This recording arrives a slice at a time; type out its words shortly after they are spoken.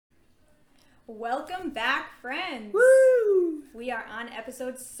Welcome back, friends. Woo! We are on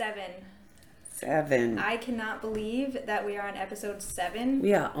episode 7. 7. I cannot believe that we are on episode 7.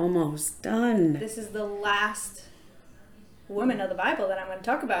 We are almost done. This is the last woman of the Bible that I'm going to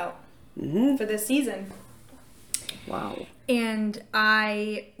talk about for this season. Wow. And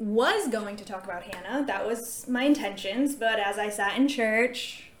I was going to talk about Hannah. That was my intentions. But as I sat in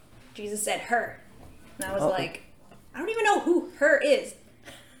church, Jesus said her. And I was like, I don't even know who her is.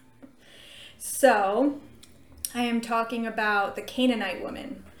 So, I am talking about the Canaanite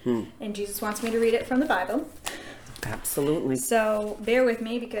women. And Jesus wants me to read it from the Bible. Absolutely. So, bear with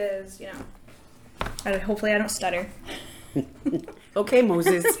me because, hopefully I don't stutter. Okay,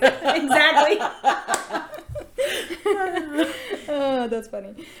 Moses. Exactly. Oh, that's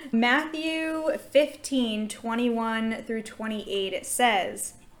funny. Matthew 15:21 through 28, it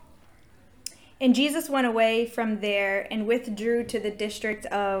says, "And Jesus went away from there and withdrew to the district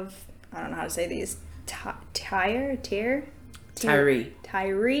of," I don't know how to say these, Tyre in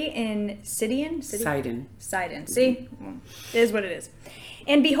Sidon. Sidon. See? It is what it is.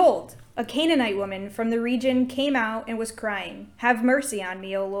 "And behold, a Canaanite woman from the region came out and was crying, 'Have mercy on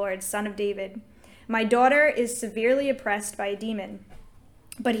me, O Lord, Son of David. My daughter is severely oppressed by a demon.'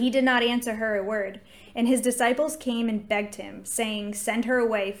 But he did not answer her a word. And his disciples came and begged him, saying, 'Send her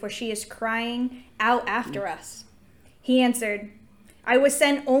away, for she is crying out after us.' He answered, 'I was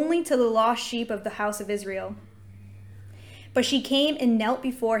sent only to the lost sheep of the house of Israel.' But she came and knelt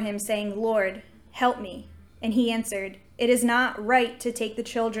before him, saying, 'Lord, help me.' And he answered, 'It is not right to take the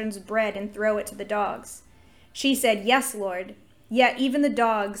children's bread and throw it to the dogs.' She said, 'Yes, Lord, yet even the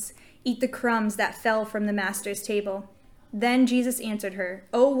dogs eat the crumbs that fell from the master's table.' Then Jesus answered her,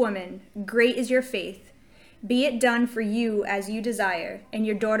 'O woman, great is your faith. Be it done for you as you desire.' And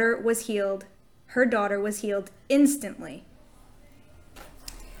your daughter was healed. Her daughter was healed instantly."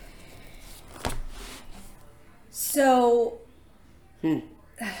 So,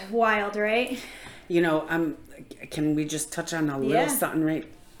 wild, right? Can we just touch on a little something right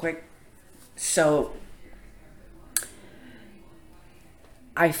quick? So,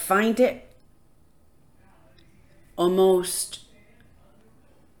 I find it almost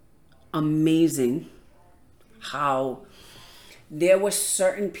amazing how there were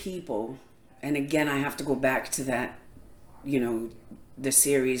certain people, and again, I have to go back to that, the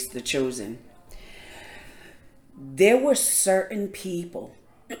series, The Chosen. There were certain people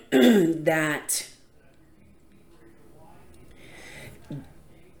that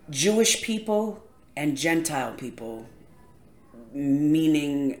Jewish people and Gentile people,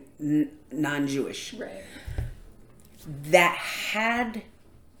 meaning non-Jewish, Right. that had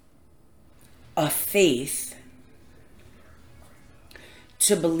a faith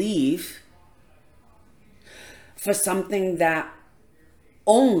to believe for something that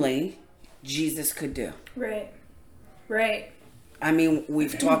only Jesus could do. Right. I mean,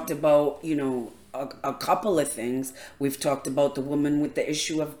 we've talked about, a couple of things. We've talked about the woman with the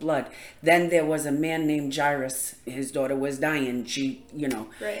issue of blood. Then there was a man named Jairus. His daughter was dying.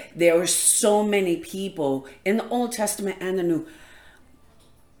 Right. There were so many people in the Old Testament and the New.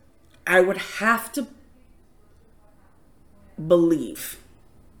 I would have to believe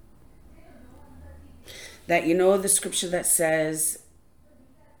that, the scripture that says,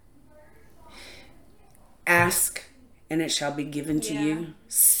 "Ask and it shall be given to you.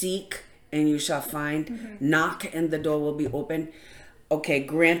 Seek and you shall find. Knock and the door will be open." Okay,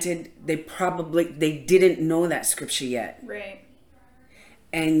 granted, they didn't know that scripture yet. Right.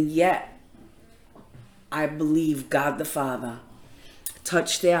 And yet, I believe God the Father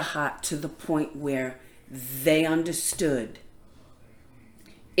touched their heart to the point where they understood,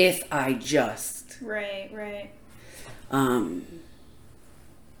 if I just. Right.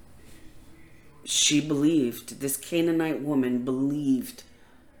 She believed. This Canaanite woman believed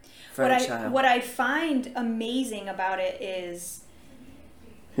for a child. What I find amazing about it is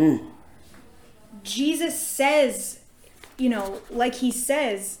Jesus says, like he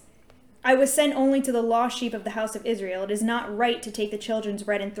says, "I was sent only to the lost sheep of the house of Israel. It is not right to take the children's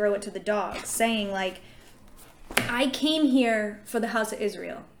bread and throw it to the dogs," saying, I came here for the house of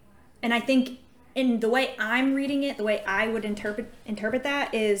Israel. And I think in the way I'm reading it, the way I would interpret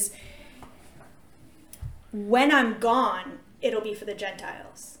that is, when I'm gone, it'll be for the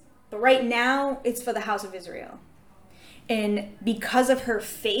Gentiles. But right now, it's for the house of Israel. And because of her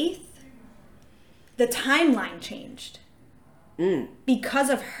faith, the timeline changed. Because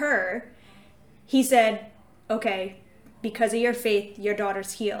of her, he said, "Okay, because of your faith, your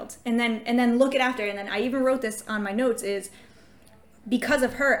daughter's healed." And then look at after, and then I even wrote this on my notes, is because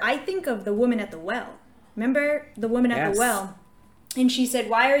of her, I think of the woman at the well. Remember the woman at the well? And she said,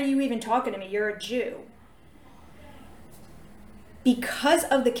 "Why are you even talking to me? You're a Jew." Because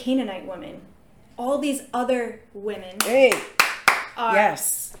of the Canaanite woman, all these other women are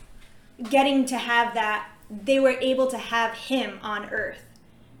yes, getting to have that. They were able to have him on earth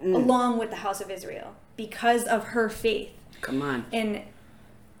along with the house of Israel because of her faith. Come on. And,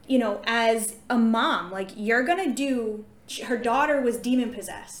 you know, as a mom, like, you're going to do... Her daughter was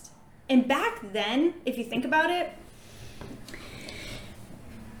demon-possessed. And back then, if you think about it,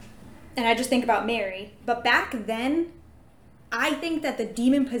 and I just think about Mary, but back then, I think that the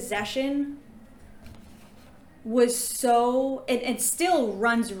demon possession was so... It still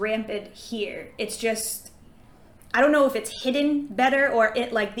runs rampant here. It's just... I don't know if it's hidden better or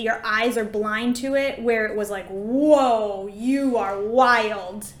it like your eyes are blind to it, where it was like, whoa, you are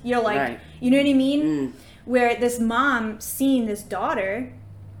wild. You're like, right. You know what I mean? Where this mom seeing this daughter,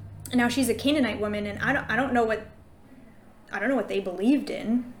 and now she's a Canaanite woman, and I don't know what they believed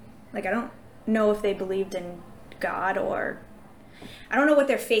in. Like, I don't know if they believed in God, or I don't know what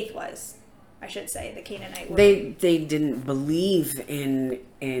their faith was. I should say, the Canaanite women. They didn't believe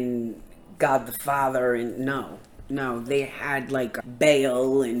in God the Father, and no, they had like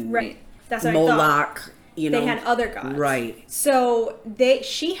Baal and right. That's what Moloch. I thought. You know, they had other gods, right? So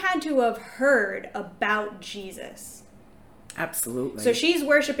she had to have heard about Jesus. Absolutely. So she's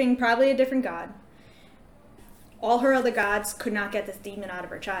worshiping probably a different god. All her other gods could not get this demon out of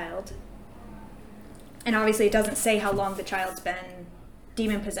her child. And obviously it doesn't say how long the child's been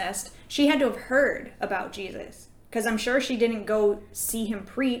demon possessed. She had to have heard about Jesus, because I'm sure she didn't go see him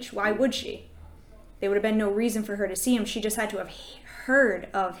preach. Why would she? There would have been no reason for her to see him. She just had to have heard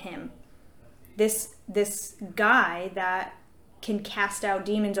of him. This guy that can cast out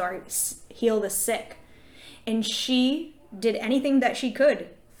demons or heal the sick. And she did anything that she could.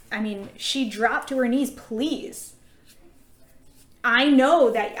 I mean, she dropped to her knees, please. I know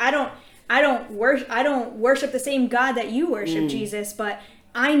that I don't worship the same God that you worship, Jesus, but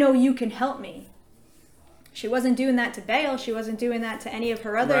I know you can help me. She wasn't doing that to Baal. She wasn't doing that to any of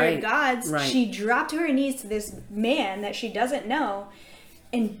her other gods. Right. She dropped to her knees to this man that she doesn't know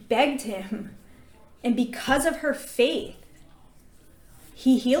and begged him. And because of her faith,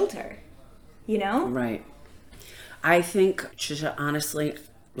 he healed her. You know? Right. I think, Trisha, honestly,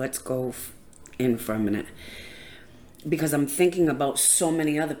 let's go in for a minute. Because I'm thinking about so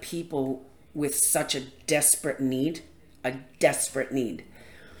many other people with such a desperate need. A desperate need.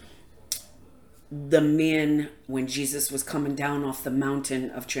 The man, when Jesus was coming down off the mountain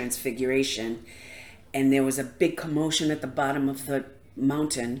of transfiguration, and there was a big commotion at the bottom of the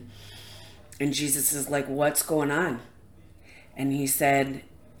mountain, and Jesus is like, what's going on? And he said,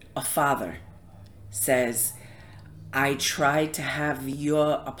 a father says, I tried to have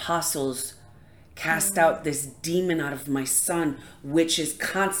your apostles cast out this demon out of my son, which is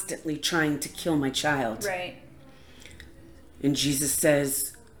constantly trying to kill my child. Right. And Jesus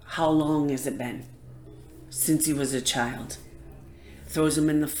says, how long has it been since he was a child? Throws him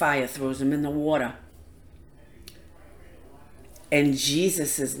in the fire, throws him in the water. And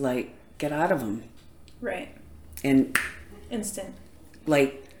Jesus is like, get out of him. Right. And instant.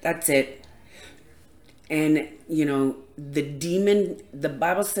 Like, that's it. And, you know, the demon, the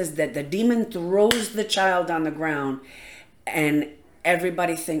Bible says that the demon throws the child on the ground and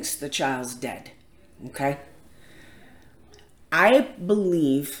everybody thinks the child's dead. Okay? I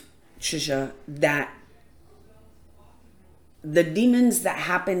believe, Trisha, that the demons that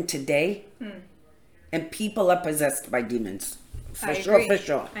happen today, and people are possessed by demons. For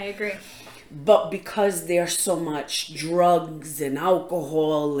sure. I agree. But because there's so much drugs and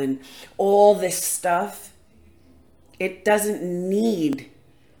alcohol and all this stuff, it doesn't need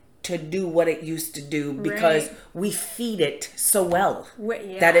to do what it used to do, because we feed it so well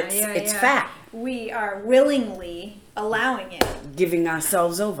that it's fat. We are willingly allowing it, giving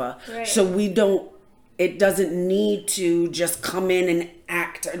ourselves over. Right. So it doesn't need to just come in and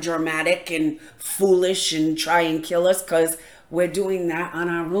act dramatic and foolish and try and kill us, because we're doing that on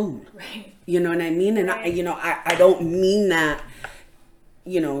our own. Right. You know what I mean? And I don't mean that,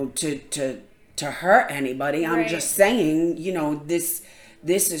 to hurt anybody. I'm just saying,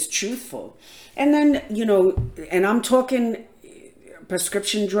 this is truthful. And then, and I'm talking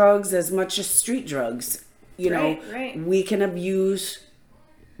prescription drugs as much as street drugs. We can abuse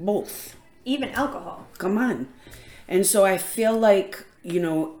both. Even alcohol. Come on. And so I feel like,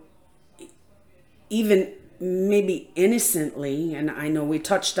 even maybe innocently, and I know we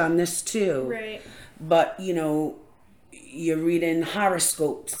touched on this too. Right. But, you're reading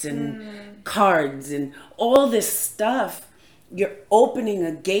horoscopes and cards and all this stuff. you're opening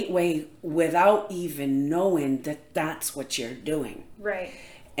a gateway without even knowing that that's what you're doing. Right.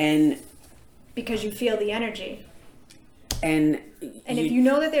 And because you feel the energy. And if you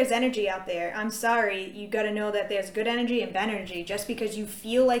know that there's energy out there, I'm sorry, you got to know that there's good energy and bad energy. Just because you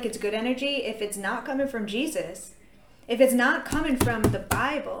feel like it's good energy, if it's not coming from Jesus, if it's not coming from the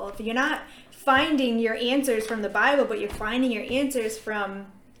Bible, if you're not finding your answers from the Bible, but you're finding your answers from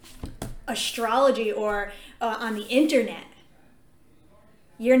astrology or on the internet,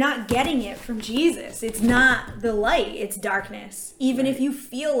 you're not getting it from Jesus. It's not the light, it's darkness. Even if you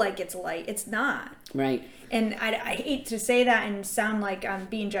feel like it's light, it's not. Right. And I hate to say that and sound like I'm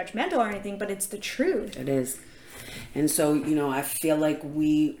being judgmental or anything, but it's the truth. It is. And so, I feel like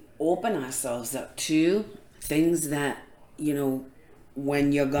we open ourselves up to things that,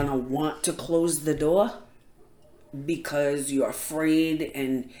 when you're going to want to close the door because you're afraid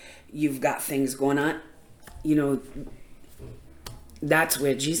and you've got things going on, that's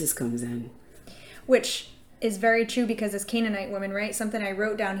where Jesus comes in. Which is very true because this Canaanite woman, right? Something I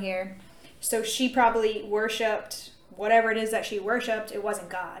wrote down here. So she probably worshipped whatever it is that she worshipped. It wasn't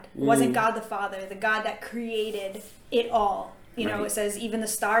God. It wasn't God the Father, the God that created it all. It says, even the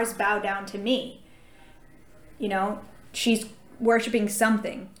stars bow down to me. She's worshiping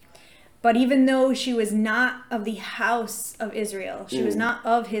something. But even though she was not of the house of Israel, she was not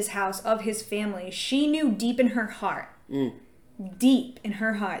of his house, of his family, she knew deep in her heart,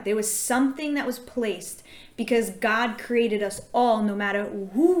 there was something that was placed because God created us all, no matter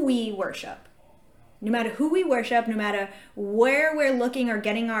who we worship. No matter where we're looking or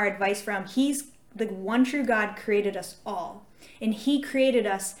getting our advice from, he's the one true God created us all. And he created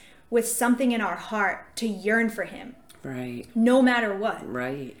us with something in our heart to yearn for him. Right. No matter what.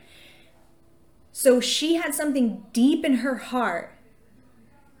 Right. So she had something deep in her heart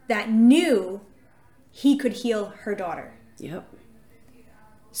that knew he could heal her daughter. Yep.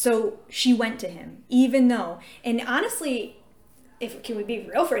 So she went to him, even though, and honestly, can we be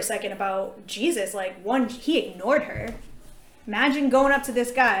real for a second about Jesus? Like, one, he ignored her. Imagine going up to this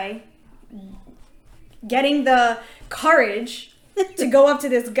guy, getting the courage to go up to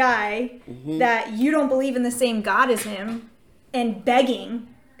this guy that you don't believe in the same God as him, and begging,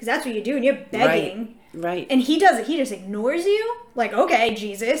 because that's what you're doing, you're begging. Right. And he does it, he just ignores you. Like, okay,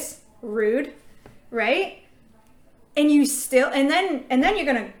 Jesus, rude, right? And you still, and then you're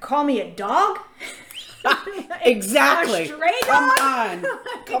gonna call me a dog? Exactly. A stray dog?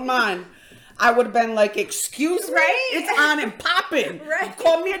 Come on. I would have been like, excuse me? Right? It's on and popping. Right. You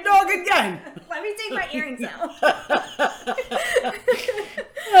call me a dog again. Let me take my earrings out.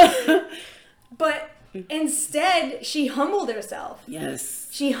 But instead, she humbled herself. Yes.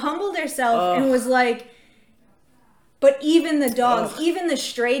 She humbled herself and was like, but even the dogs, even the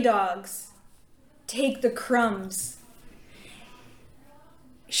stray dogs, take the crumbs.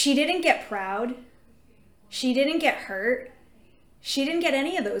 She didn't get proud. She didn't get hurt. She didn't get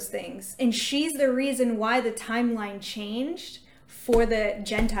any of those things. And she's the reason why the timeline changed for the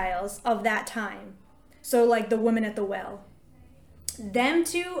Gentiles of that time. So like the woman at the well. Them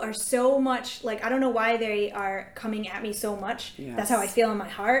two are so much, like, I don't know why they are coming at me so much. Yes. That's how I feel in my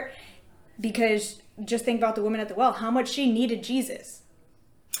heart. Because just think about the woman at the well, how much she needed Jesus.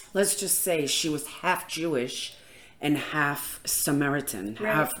 Let's just say she was half Jewish and half Samaritan,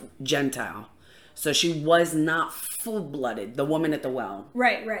 half Gentile. So she was not full-blooded, the woman at the well.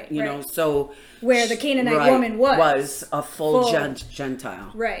 Right. You know, so... Where the Canaanite woman was. Was a full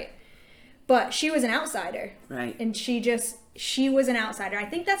Gentile. Right. But she was an outsider. Right. And she was an outsider. I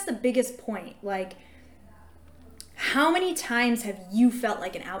think that's the biggest point. Like, how many times have you felt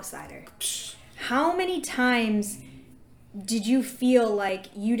like an outsider? How many times did you feel like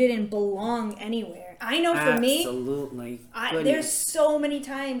you didn't belong anywhere? I know for me, absolutely. There's so many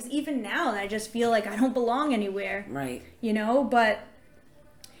times, even now, that I just feel like I don't belong anywhere. Right. You know, but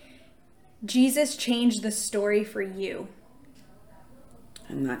Jesus changed the story for you.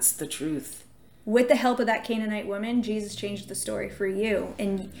 And that's the truth. With the help of that Canaanite woman, Jesus changed the story for you.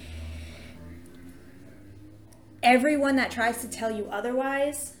 And everyone that tries to tell you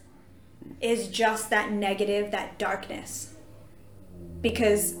otherwise is just that negative, that darkness.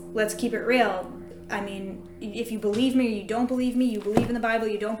 Because let's keep it real. I mean, if you believe me or you don't believe me, you believe in the Bible,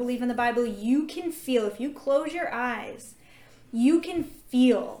 you don't believe in the Bible, you can feel, if you close your eyes, you can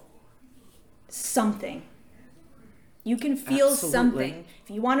feel something. You can feel something.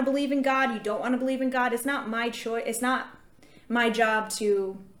 If you want to believe in God, you don't want to believe in God, it's not my choice. It's not my job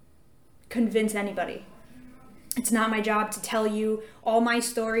to convince anybody. It's not my job to tell you all my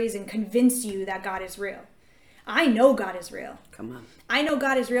stories and convince you that God is real. I know God is real. Come on. I know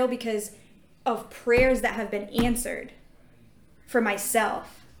God is real because of prayers that have been answered. for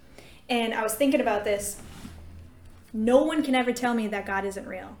myself. And I was thinking about this. No one can ever tell me that God isn't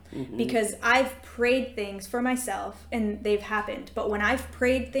real, because I've prayed things for myself and they've happened. But when I've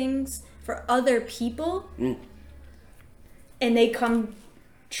prayed things for other people and they come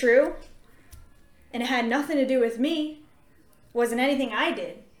true, and it had nothing to do with me, wasn't anything I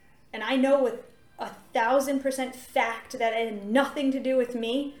did, and I know with 1,000% fact that it had nothing to do with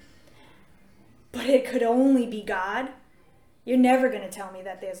me, but it could only be God, you're never going to tell me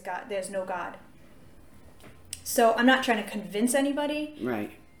that there's no God. So I'm not trying to convince anybody.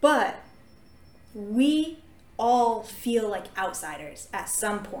 Right. But we all feel like outsiders at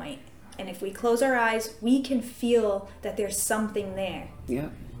some point. And if we close our eyes, we can feel that there's something there. Yeah.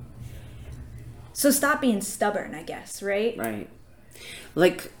 So stop being stubborn, I guess, right? Right.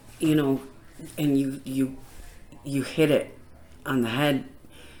 Like, and you hit it on the head.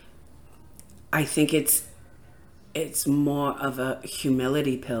 I think it's more of a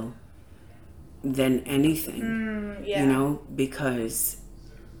humility pill than anything, because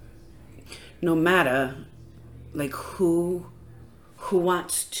no matter like who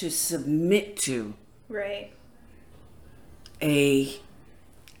wants to submit to right a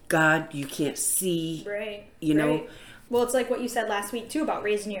God you can't see, right, right. Well, it's like what you said last week too about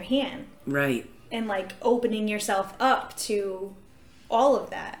raising your hand, right, and like opening yourself up to all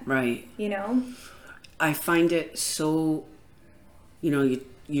of that, right. I find it so,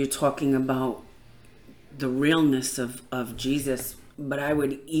 you're talking about the realness of Jesus, but I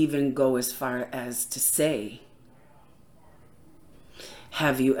would even go as far as to say,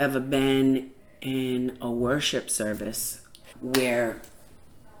 have you ever been in a worship service where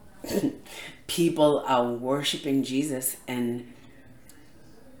people are worshiping Jesus and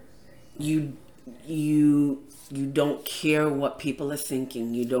you don't care what people are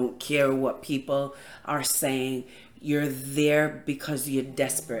thinking, you don't care what people are saying, you're there because you're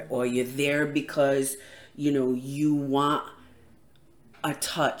desperate, or you're there because you want a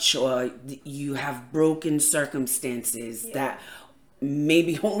touch, or you have broken circumstances that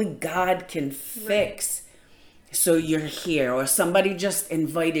maybe only God can fix. Right. So you're here, or somebody just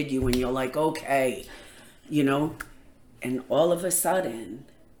invited you and you're like, okay, and all of a sudden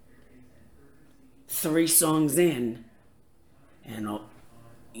 3 songs in and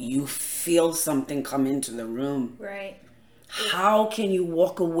you feel something come into the room. Right. How can you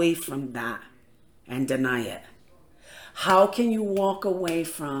walk away from that and deny it? How can you walk away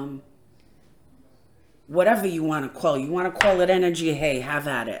from whatever you want to call it? You want to call it energy? Hey, have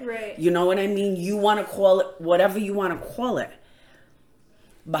at it. Right. You know what I mean? You want to call it whatever you want to call it.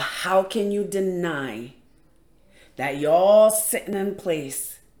 But how can you deny that you're all sitting in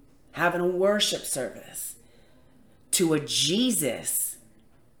place having a worship service to a Jesus,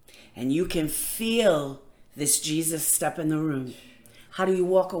 and you can feel this Jesus step in the room? How do you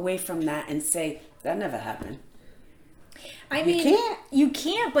walk away from that and say, that never happened? I mean, you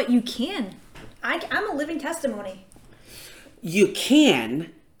can't, but you can. I'm a living testimony. You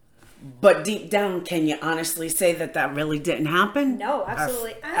can, but deep down, can you honestly say that really didn't happen? No,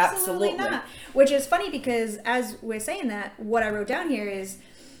 absolutely not. Which is funny, because as we're saying that, what I wrote down here is,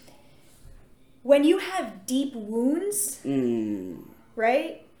 when you have deep wounds,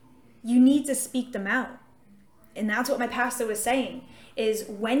 right, you need to speak them out. And that's what my pastor was saying, is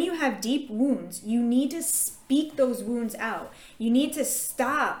when you have deep wounds, you need to speak those wounds out. You need to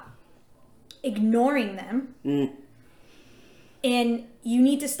stop ignoring them. And you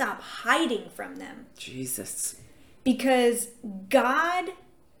need to stop hiding from them. Jesus. Because God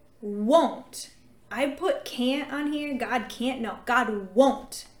won't. I put can't on here. God can't. No, God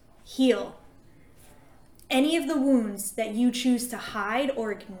won't heal any of the wounds that you choose to hide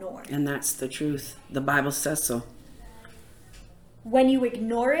or ignore. And that's the truth. The Bible says so. When you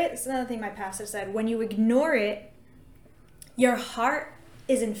ignore it, it's another thing my pastor said, when you ignore it, your heart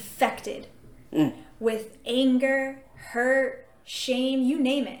is infected with anger, hurt, shame, you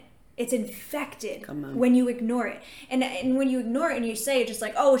name it. It's infected when you ignore it. And when you ignore it and you say just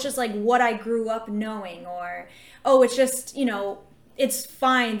like, oh, it's just like what I grew up knowing, or, oh, it's just, it's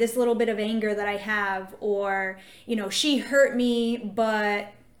fine, this little bit of anger that I have, or, she hurt me,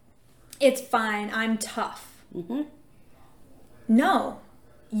 but it's fine, I'm tough. No,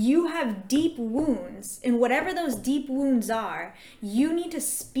 you have deep wounds, and whatever those deep wounds are, you need to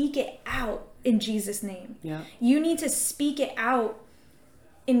speak it out in Jesus' name. Yeah. You need to speak it out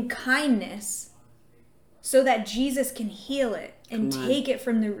in kindness so that Jesus can heal it and take it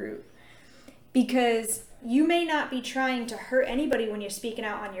from the root. Because you may not be trying to hurt anybody when you're speaking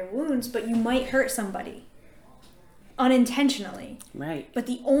out on your wounds, but you might hurt somebody unintentionally. Right. But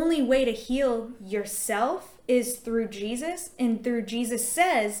the only way to heal yourself is through Jesus, and through Jesus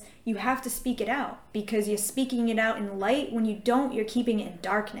says you have to speak it out, because you're speaking it out in light. When you don't, you're keeping it in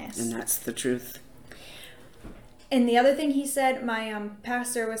darkness. And that's the truth. And the other thing he said, my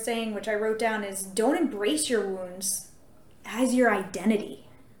pastor was saying, which I wrote down, is don't embrace your wounds as your identity.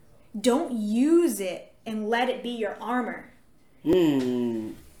 Don't use it and let it be your armor.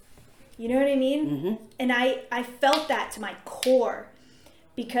 You know what I mean? Mm-hmm. And I felt that to my core,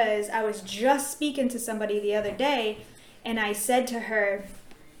 because I was just speaking to somebody the other day, and I said to her,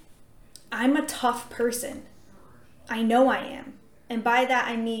 I'm a tough person. I know I am. And by that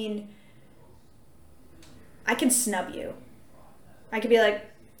I mean, I can snub you. I could be like,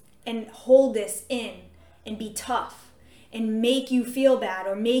 and hold this in and be tough and make you feel bad,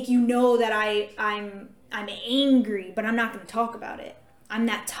 or make you know that I'm angry, but I'm not going to talk about it. I'm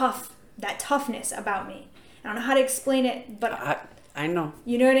that toughness about me. I don't know how to explain it, but I know.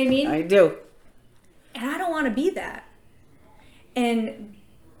 You know what I mean? I do. And I don't want to be that. And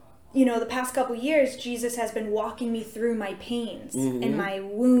you know, the past couple years, Jesus has been walking me through my pains and my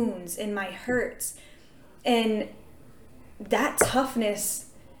wounds and my hurts. And that toughness,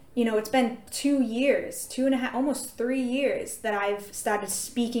 you know, it's been 2 years, 2.5, almost 3 years that I've started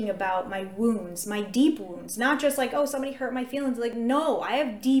speaking about my wounds, my deep wounds. Not just like, oh, somebody hurt my feelings. Like, no, I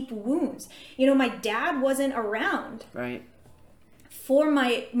have deep wounds. You know, my dad wasn't around. Right. For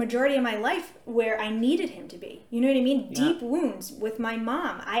my majority of my life where I needed him to be. You know what I mean? Yeah. Deep wounds with my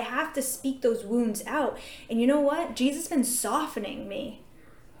mom. I have to speak those wounds out. And you know what? Jesus has been softening me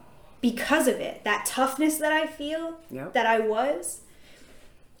because of it. That toughness that I feel, that I was,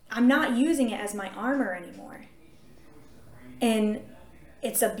 I'm not using it as my armor anymore. And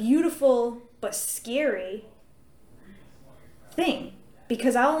it's a beautiful but scary thing,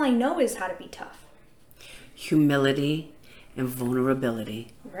 because all I know is how to be tough. Humility and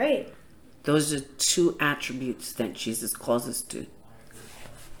vulnerability. Right. Those are 2 attributes that Jesus calls us to.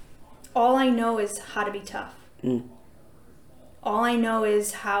 All I know is how to be tough. All I know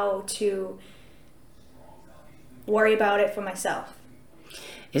is how to worry about it for myself.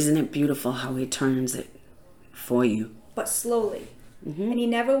 Isn't it beautiful how he turns it for you? But slowly. And he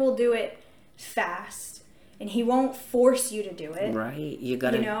never will do it fast. And he won't force you to do it. Right. You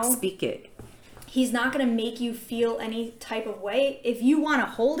got to speak it. He's not going to make you feel any type of way. If you want to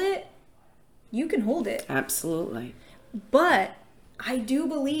hold it, you can hold it. Absolutely. But I do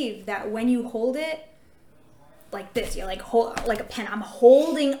believe that when you hold it like this, you're like like a pen. I'm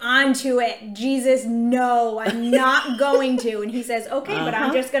holding on to it. Jesus, no, I'm not going to. And he says, okay, but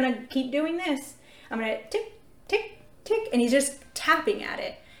I'm just going to keep doing this. I'm going to tick, tick, tick. And he's just tapping at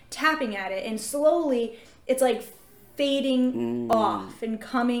it. And slowly it's like fading off and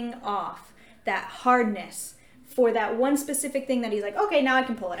coming off. That hardness for that one specific thing that he's like, okay, now I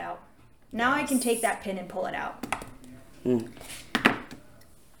can pull it out. Now I can take that pin and pull it out. And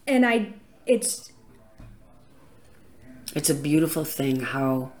it's a beautiful thing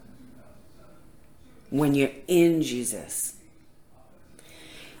how when you're in Jesus,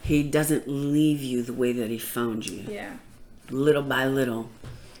 he doesn't leave you the way that he found you. Yeah. Little by little,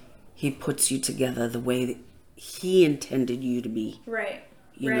 he puts you together the way that he intended you to be. Right.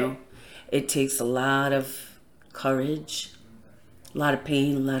 You know? It takes a lot of courage, a lot of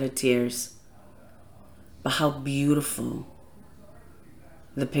pain, a lot of tears. But how beautiful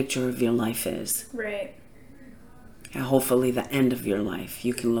the picture of your life is. Right. And hopefully the end of your life,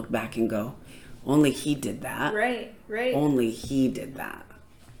 you can look back and go, only he did that. Right. Only he did that.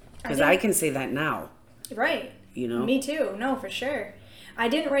 Because I can say that now. Right. You know? Me too. No, for sure. I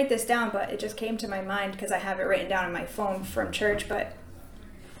didn't write this down, but it just came to my mind because I have it written down on my phone from church, but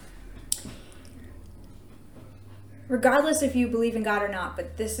regardless if you believe in God or not,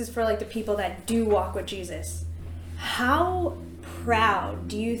 but this is for like the people that do walk with Jesus. How proud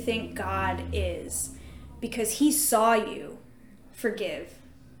do you think God is? Because he saw you forgive.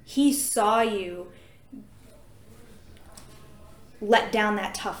 He saw you let down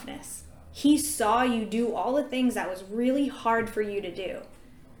that toughness. He saw you do all the things that was really hard for you to do.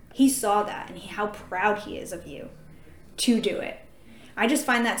 He saw that, and how proud he is of you to do it. I just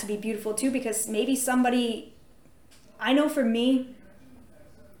find that to be beautiful too, because maybe somebody, I know for me,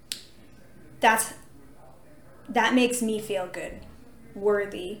 that makes me feel good,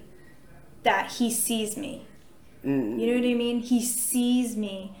 worthy, that he sees me. You know what I mean? He sees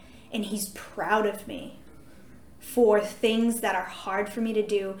me and he's proud of me for things that are hard for me to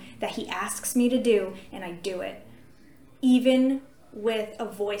do, that he asks me to do, and I do it. Even with a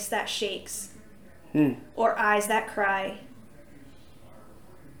voice that shakes or eyes that cry,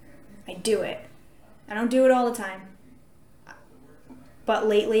 I do it. I don't do it all the time, but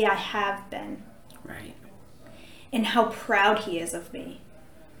lately I have been. Right. and how proud he is of me.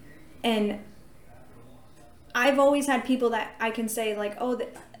 And I've always had people that I can say, like, oh,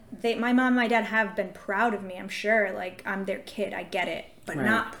 my mom and my dad have been proud of me, I'm sure. Like, I'm their kid, I get it. But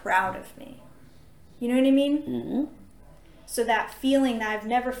not proud of me. You know what I mean? Mm-hmm. So that feeling, that I've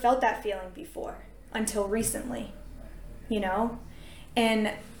never felt that feeling before until recently, you know?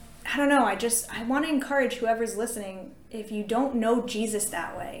 And I don't know, I want to encourage whoever's listening, if you don't know Jesus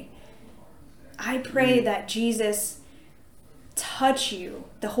that way, I pray that Jesus touch you,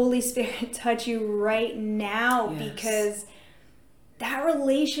 the Holy Spirit touch you right now, because that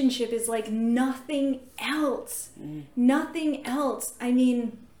relationship is like nothing else. Nothing else. I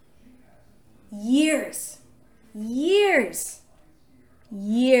mean, years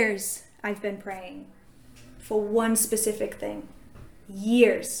I've been praying for one specific thing.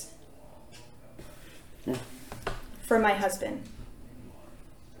 Years. For my husband.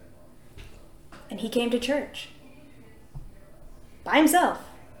 And he came to church. By himself.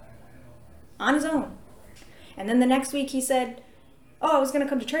 On his own. And then the next week he said, oh, I was going to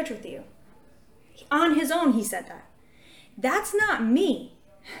come to church with you. On his own he said that. That's not me.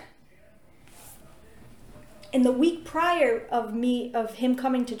 And the week prior of him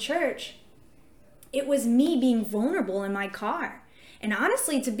coming to church, it was me being vulnerable in my car. And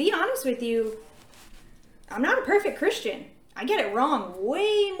honestly, to be honest with you, I'm not a perfect Christian. I get it wrong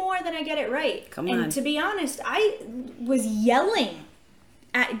way more than I get it right. Come on. And to be honest, I was yelling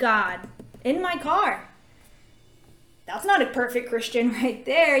at God in my car. That's not a perfect Christian right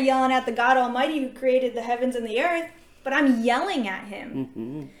there, yelling at the God Almighty who created the heavens and the earth. But I'm yelling at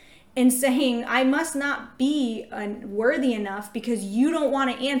him and saying, I must not be worthy enough because you don't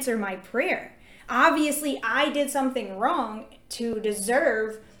want to answer my prayer. Obviously, I did something wrong to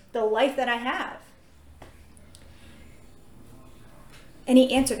deserve the life that I have. And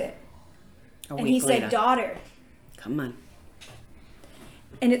he answered it. And he said, daughter. Come on.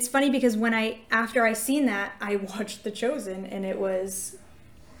 And it's funny because after I seen that, I watched The Chosen, and it was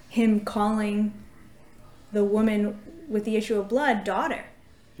him calling the woman with the issue of blood daughter.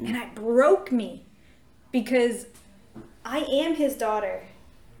 And it broke me because I am his daughter.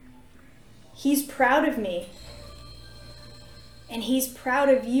 He's proud of me. And he's proud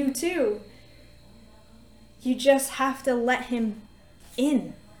of you too. You just have to let him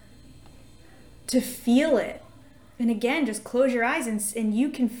in to feel it. And again, just close your eyes and you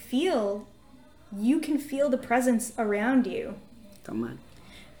can feel the presence around you. Come on.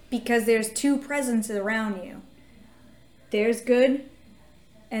 Because there's two presences around you. There's good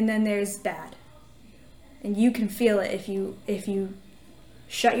and then there's bad. And you can feel it if you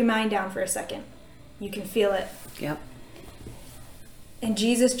shut your mind down for a second. You can feel it. Yep. And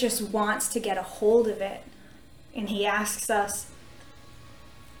Jesus just wants to get a hold of it. And he asks us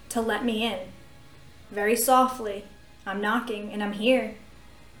to let me in. Very softly. I'm knocking and I'm here.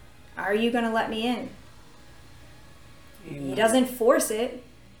 Are you going to let me in? Amen. He doesn't force it.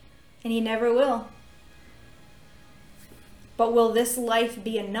 And he never will. But will this life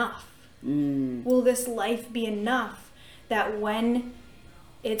be enough? Will this life be enough that when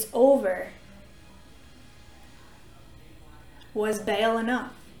it's over, was Baal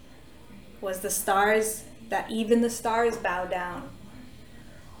enough? Was the stars, that even the stars bow down?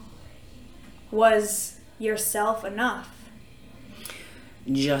 Was yourself enough?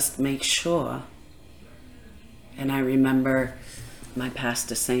 Just make sure. And I remember my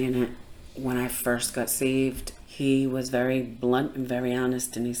pastor saying it when I first got saved. He was very blunt and very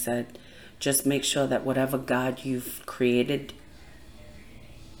honest, and he said, just make sure that whatever God you've created,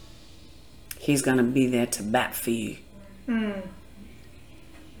 he's going to be there to bat for you.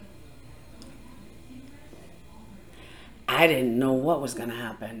 I didn't know what was going to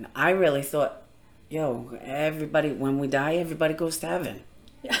happen. I really thought, everybody, when we die, everybody goes to heaven.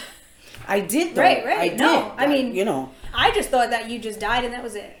 Yeah. I did, though. Right. I did. No, I mean, I just thought that you just died and that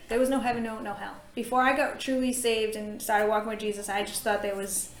was it. There was no heaven, no hell. Before I got truly saved and started walking with Jesus, I just thought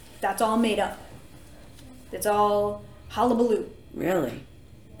that's all made up. It's all hullabaloo. Really?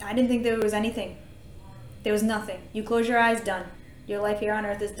 I didn't think there was anything. There was nothing. You close your eyes, done. Your life here on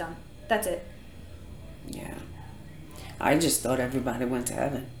earth is done. That's it. Yeah. I just thought everybody went to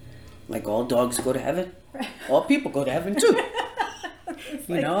heaven. Like all dogs go to heaven. All people go to heaven too.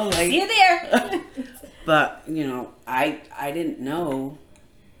 See you there. But, I didn't know,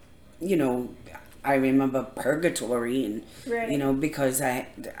 I remember purgatory and, right. Because I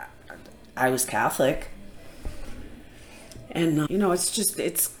was Catholic. And, it's just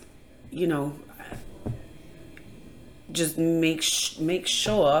make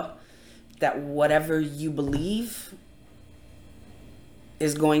sure that whatever you believe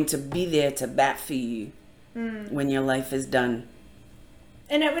is going to be there to bat for you when your life is done.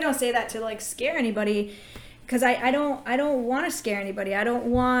 And we don't say that to like scare anybody, because I don't want to scare anybody. I don't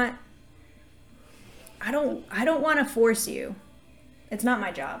want to force you. It's not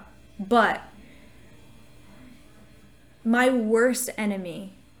my job. But my worst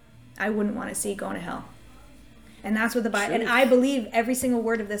enemy, I wouldn't want to see going to hell. And that's what the Bible, and I believe every single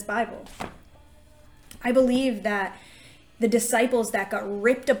word of this Bible. I believe that the disciples that got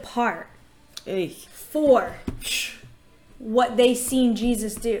ripped apart for what they seen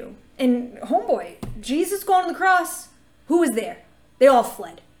Jesus do. And homeboy, Jesus going to the cross, who was there? They all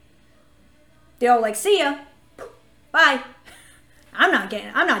fled. They all like, see ya. Bye. I'm not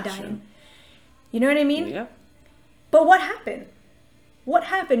dying. Sure. You know what I mean? Yeah. But what happened? What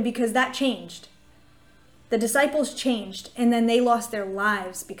happened because that changed? The disciples changed, and then they lost their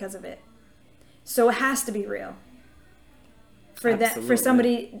lives because of it. So it has to be real. For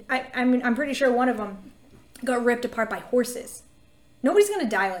somebody, I mean, I'm pretty sure one of them got ripped apart by horses. Nobody's going to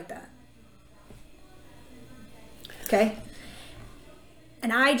die like that. Okay?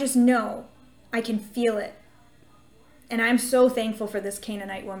 And I just know, I can feel it. And I'm so thankful for this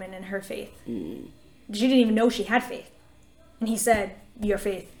Canaanite woman and her faith. She didn't even know she had faith. And he said, your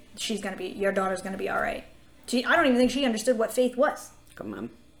faith, your daughter's going to be all right. I don't even think she understood what faith was. Come on.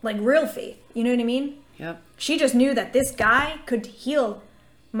 Like real faith. You know what I mean? Yep. She just knew that this guy could heal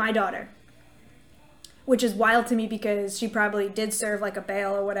my daughter. Which is wild to me because she probably did serve like a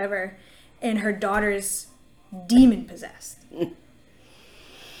Baal or whatever. And her daughter's demon possessed.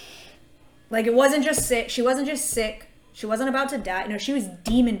 Like it wasn't just sick. She wasn't just sick. She wasn't about to die. No, she was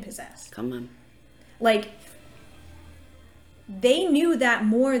demon possessed. Come on. Like, they knew that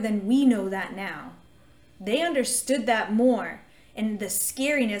more than we know that now. They understood that more and the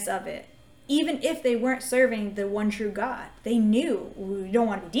scariness of it. Even if they weren't serving the one true God, they knew we don't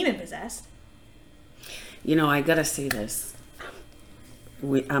want to be demon possessed. You know, I gotta say this.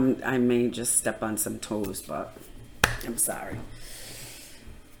 I may just step on some toes, but I'm sorry.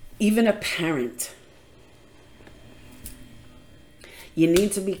 Even a parent, you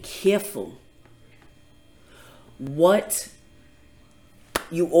need to be careful what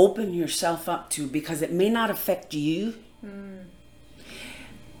you open yourself up to, because it may not affect you.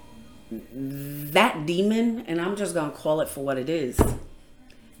 That demon, and I'm just going to call it for what it is,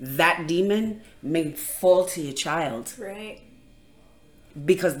 that demon may fall to your child. Right.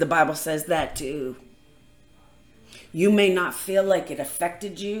 Because the Bible says that too. You may not feel like it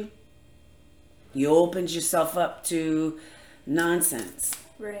affected you. You opened yourself up to nonsense.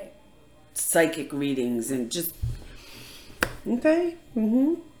 Right. Psychic readings and just, okay.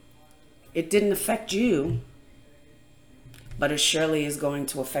 It didn't affect you, but it surely is going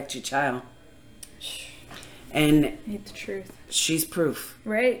to affect your child. And it's the truth. She's proof.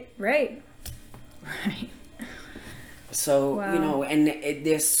 Right. So, wow. You know, and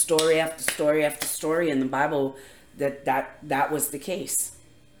there's story after story after story in the Bible that was the case.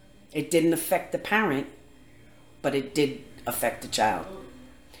 It didn't affect the parent, but it did affect the child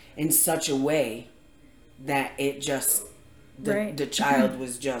in such a way that it just, the child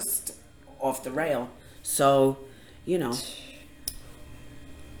was just off the rail. So, you know.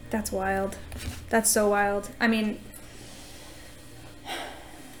 That's wild. That's so wild. I mean,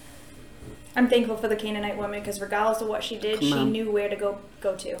 I'm thankful for the Canaanite woman because regardless of what she did, she knew where to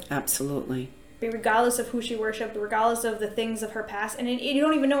go to. Absolutely. Regardless of who she worshipped, regardless of the things of her past, and you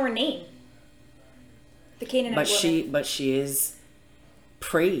don't even know her name. The Canaanite woman. But she is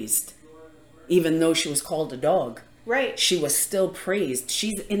praised, even though she was called a dog. Right. She was still praised.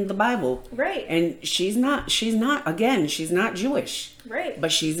 She's in the Bible. Right. And she's not Jewish. Right.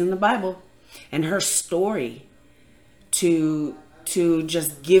 But she's in the Bible. And her story to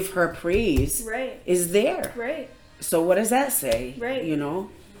just give her praise is there. Right. So what does that say? Right. You know?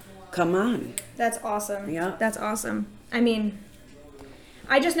 Come on. That's awesome. Yeah. That's awesome. I mean,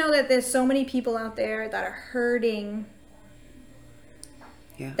 I just know that there's so many people out there that are hurting.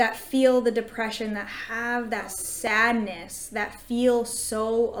 Yeah. That feel the depression, that have that sadness, that feel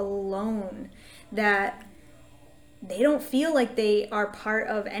so alone, that they don't feel like they are part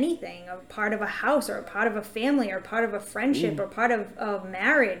of anything, or part of a house, or a part of a family, or part of a friendship, or part of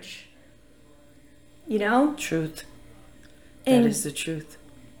marriage. You know? Truth. And that is the truth.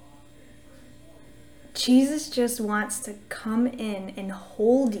 Jesus just wants to come in and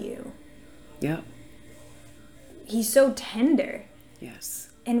hold you. Yeah. He's so tender. Yes.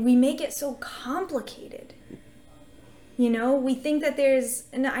 And we make it so complicated. You know, we think that there's,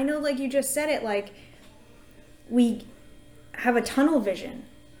 and I know like you just said it, like we have a tunnel vision,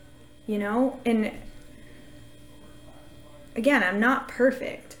 you know? And again, I'm not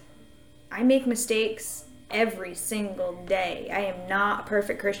perfect. I make mistakes. every single day. I am not a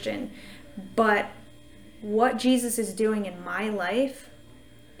perfect Christian. But what Jesus is doing in my life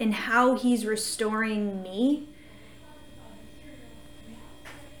and how he's restoring me,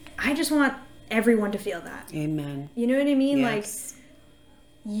 I just want everyone to feel that. Amen. You know what I mean? Yes.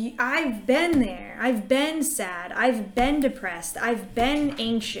 Like, I've been there. I've been sad. I've been depressed. I've been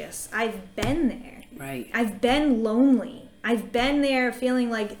anxious. I've been there. Right. I've been lonely. I've been there feeling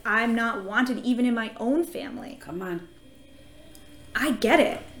like I'm not wanted even in my own family. Come on. I get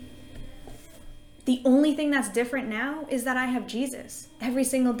it. The only thing that's different now is that I have Jesus every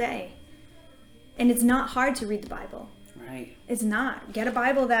single day. And it's not hard to read the Bible. Right. It's not. Get a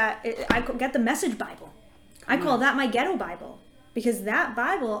Bible I get the Message Bible. I call that my ghetto Bible. Because that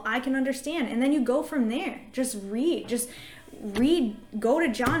Bible I can understand. And then you go from there. Just read. Go to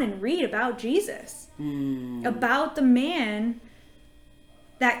John and read about Jesus. About the man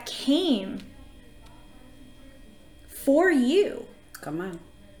that came for you. Come on.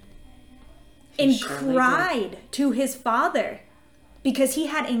 And cried to his Father because he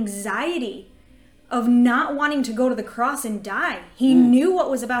had anxiety of not wanting to go to the cross and die. He knew what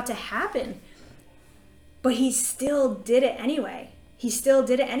was about to happen, but he still did it anyway.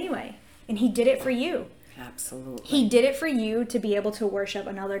 And he did it for you. Absolutely. He did it for you to be able to worship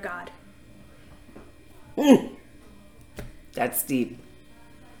another God. That's deep.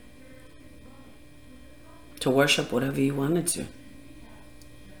 To worship whatever you wanted to.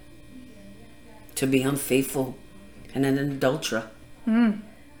 To be unfaithful and an adulterer.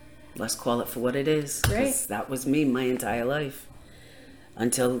 Let's call it for what it is. Right. That was me my entire life.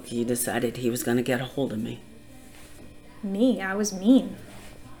 Until he decided he was going to get a hold of me. I was mean.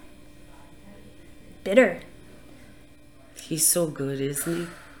 Bitter. He's so good, isn't he?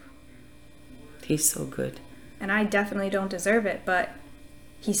 He's so good. And I definitely don't deserve it, but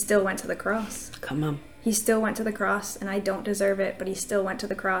he still went to the cross. Come on. He still went to the cross, and I don't deserve it, but he still went to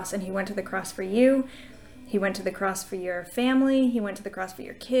the cross, and he went to the cross for you. He went to the cross for your family. He went to the cross for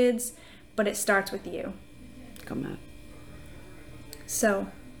your kids, but it starts with you. Come on. So,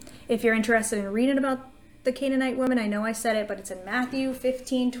 if you're interested in reading about the Canaanite women, I know I said it, but it's in Matthew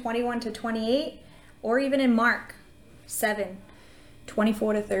 15:21-28, or even in Mark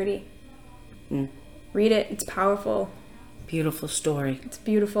 7:24-30. Read it. It's powerful. Beautiful story. It's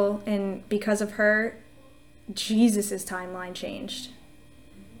beautiful, and because of her, Jesus' timeline changed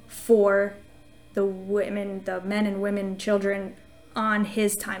for the women, the men and women, children on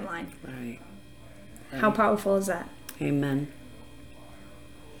his timeline. Right. How powerful is that? Amen.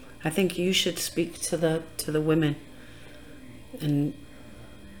 I think you should speak to the women and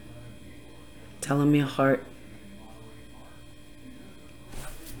tell them your heart.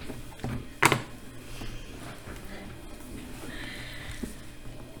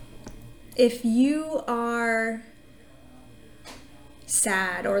 If you are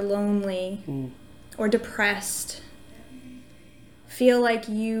sad or lonely or depressed, feel like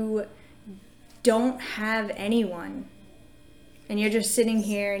you don't have anyone, and you're just sitting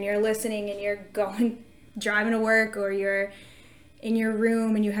here and you're listening and you're driving to work, or you're in your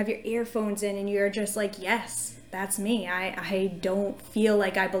room and you have your earphones in and you're just like, yes, that's me. I don't feel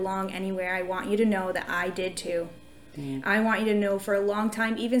like I belong anywhere. I want you to know that I did too. I want you to know for a long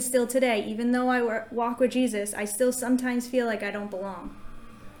time, even still today, even though I walk with Jesus, I still sometimes feel like I don't belong.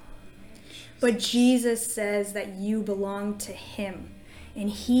 But Jesus says that you belong to him, and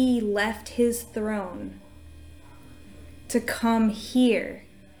he left his throne to come here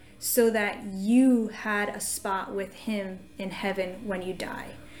so that you had a spot with him in heaven when you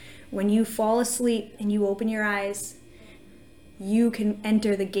die. When you fall asleep and you open your eyes, you can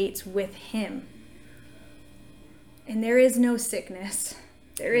enter the gates with him. And there is no sickness.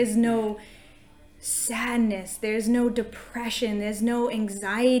 There is no sadness. There's no depression. There's no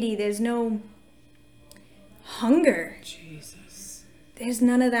anxiety. There's no hunger. Jesus. There's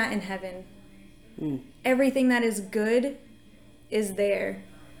none of that in heaven. Everything that is good is there.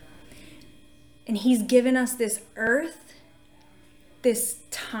 And he's given us this earth, this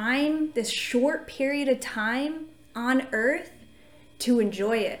time, this short period of time on earth to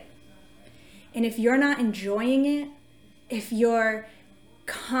enjoy it. And if you're not enjoying it, if you're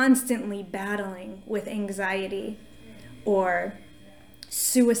constantly battling with anxiety or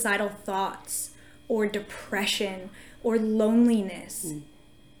suicidal thoughts or depression or loneliness,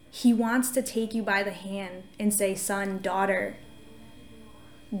 he wants to take you by the hand and say, son, daughter,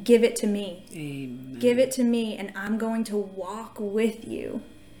 give it to me. Amen. Give it to me, and I'm going to walk with you.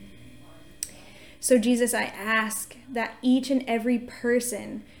 So Jesus, I ask that each and every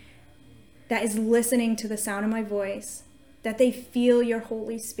person that is listening to the sound of my voice, that they feel your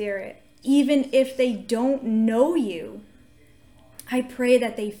Holy Spirit even if they don't know you, I pray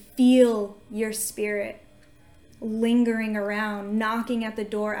that they feel your spirit lingering around, knocking at the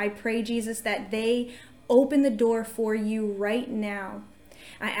door. I pray, Jesus, that they open the door for you right now.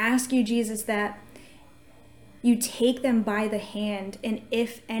 I ask you, Jesus, that you take them by the hand, and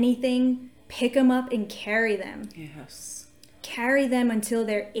if anything, pick them up and carry them. Yes. Carry them until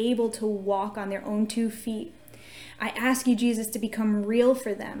they're able to walk on their own 2 feet. I ask you, Jesus, to become real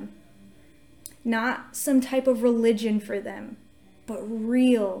for them. Not some type of religion for them, but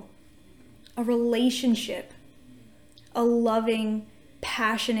real. A relationship. A loving,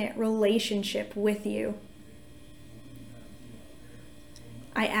 passionate relationship with you.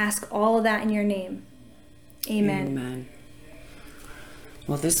 I ask all of that in your name. Amen. Amen.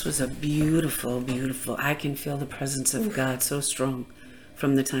 Well, this was a beautiful, beautiful. I can feel the presence of God so strong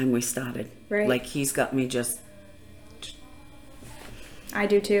from the time we started. Right. Like he's got me just. I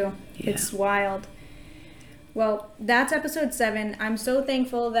do too. Yeah. It's wild. Well, that's episode 7. I'm so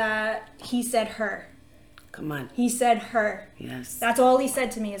thankful that he said her. Come on. He said her. Yes. That's all he said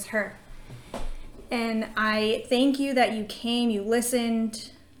to me is her. And I thank you that you came, you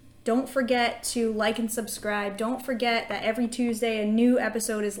listened. Don't forget to like and subscribe. Don't forget that every Tuesday a new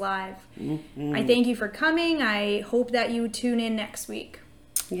episode is live. Mm-hmm. I thank you for coming. I hope that you tune in next week.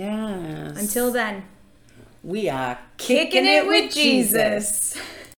 Yes. Until then, we are kicking it with Jesus.